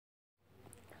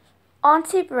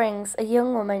Auntie brings a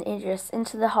young woman, Idris,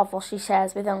 into the hovel she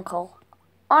shares with Uncle.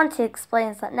 Auntie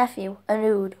explains that nephew,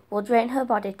 Anud, will drain her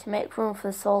body to make room for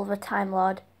the soul of a Time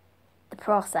Lord. The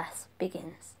process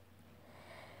begins.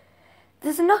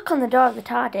 There's a knock on the door of the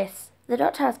TARDIS. The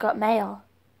Doctor has got mail.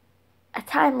 A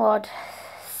Time Lord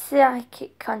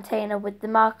psychic container with the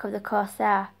mark of the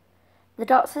Corsair. The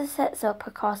Doctor sets up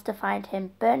a course to find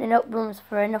him, burning up rooms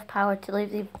for enough power to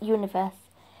leave the universe.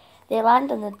 They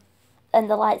land and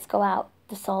the lights go out.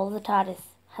 The soul of the TARDIS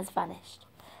has vanished.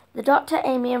 The Doctor,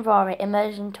 Amy and Rory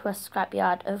emerge into a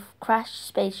scrapyard of crashed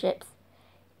spaceships.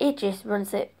 Idris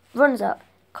runs up,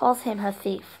 calls him her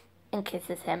thief, and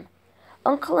kisses him.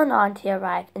 Uncle and Auntie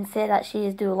arrive and say that she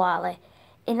is Doolally.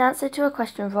 In answer to a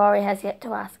question Rory has yet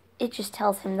to ask, Idris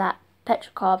tells him that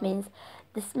petrichor means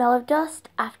the smell of dust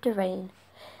after rain.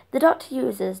 The Doctor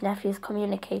uses nephew's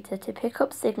communicator to pick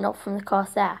up signal from the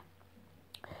Corsair.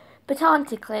 But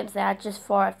Auntie claims there are just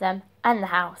 4 of them, and the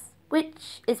house,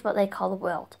 which is what they call the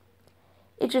world.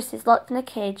 Idris is locked in a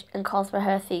cage and calls for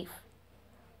her thief,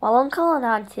 while Uncle and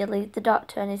Auntie lead the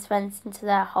Doctor and his friends into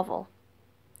their hovel.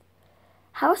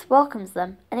 House welcomes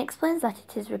them and explains that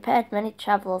it has repaired many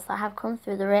travellers that have come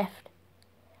through the rift.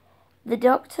 The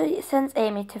Doctor sends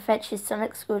Amy to fetch his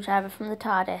sonic screwdriver from the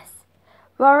TARDIS.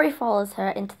 Rory follows her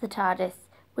into the TARDIS,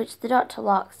 which the Doctor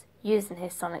locks using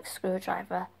his sonic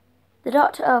screwdriver. The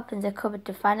Doctor opens a cupboard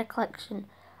to find a collection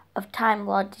of Time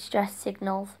Lord distress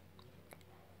signals.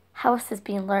 House has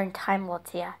been luring Time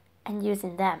Lords here and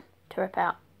using them to rip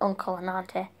out Uncle and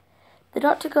Auntie. The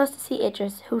Doctor goes to see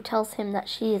Idris, who tells him that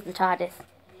she is the TARDIS.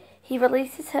 He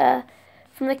releases her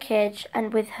from the cage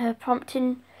and with her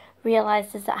prompting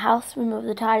realises that House removed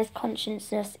the TARDIS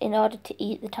consciousness in order to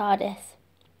eat the TARDIS.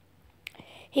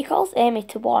 He calls Amy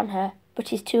to warn her,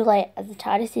 but is too late as the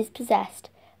TARDIS is possessed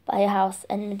by a House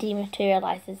and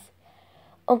dematerialises.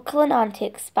 Uncle and Auntie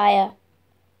expire.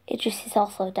 Idris is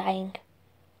also dying.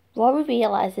 Rory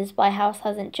realises why House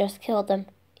hasn't just killed them.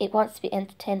 It wants to be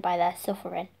entertained by their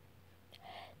suffering.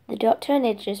 The Doctor and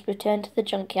Idris return to the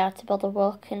junkyard to build a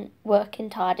working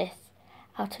TARDIS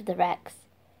out of the wrecks.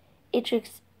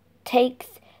 Idris takes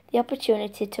the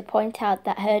opportunity to point out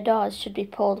that her doors should be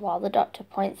pulled while the Doctor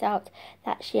points out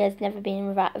that she has never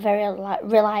been very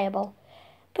reliable.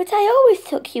 "But I always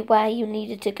took you where you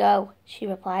needed to go," she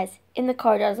replies. In the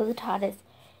corridors of the TARDIS,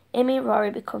 Amy and Rory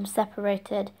become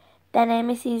separated. Then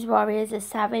Amy sees Rory as a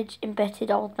savage,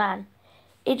 embittered old man.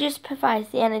 Idris provides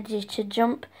the energy to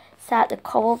jump-start the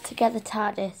cobbled-together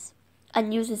TARDIS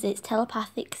and uses its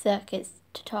telepathic circuits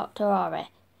to talk to Rory,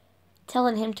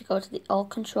 telling him to go to the old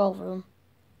control room.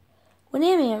 When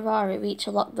Amy and Rory reach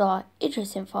a locked door,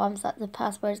 Idris informs that the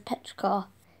password is petrichor.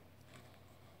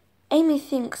 Amy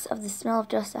thinks of the smell of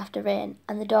dust after rain,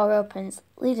 and the door opens,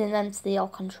 leading them to the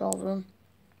old control room.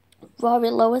 Rory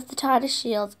lowers the TARDIS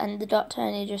shields and the Doctor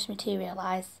and Idris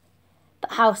materialise,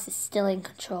 but House is still in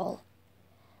control.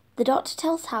 The Doctor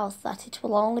tells House that it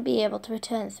will only be able to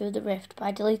return through the rift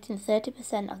by deleting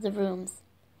 30% of the rooms.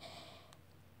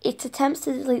 It attempts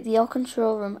to delete the old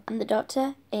control room, and the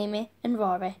Doctor, Amy and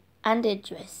Rory and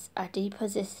Idris are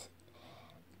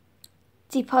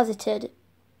deposited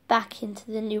back into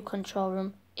the new control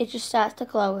room. Idris starts to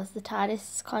glow as the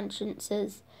TARDIS conscience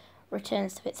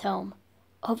returns to its home.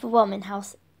 Overwhelming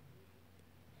House.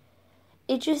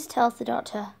 Idris tells the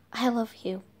Doctor, "I love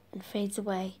you," and fades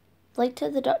away. Later,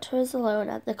 the Doctor is alone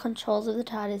at the controls of the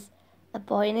TARDIS, a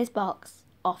boy in his box,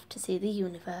 off to see the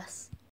universe.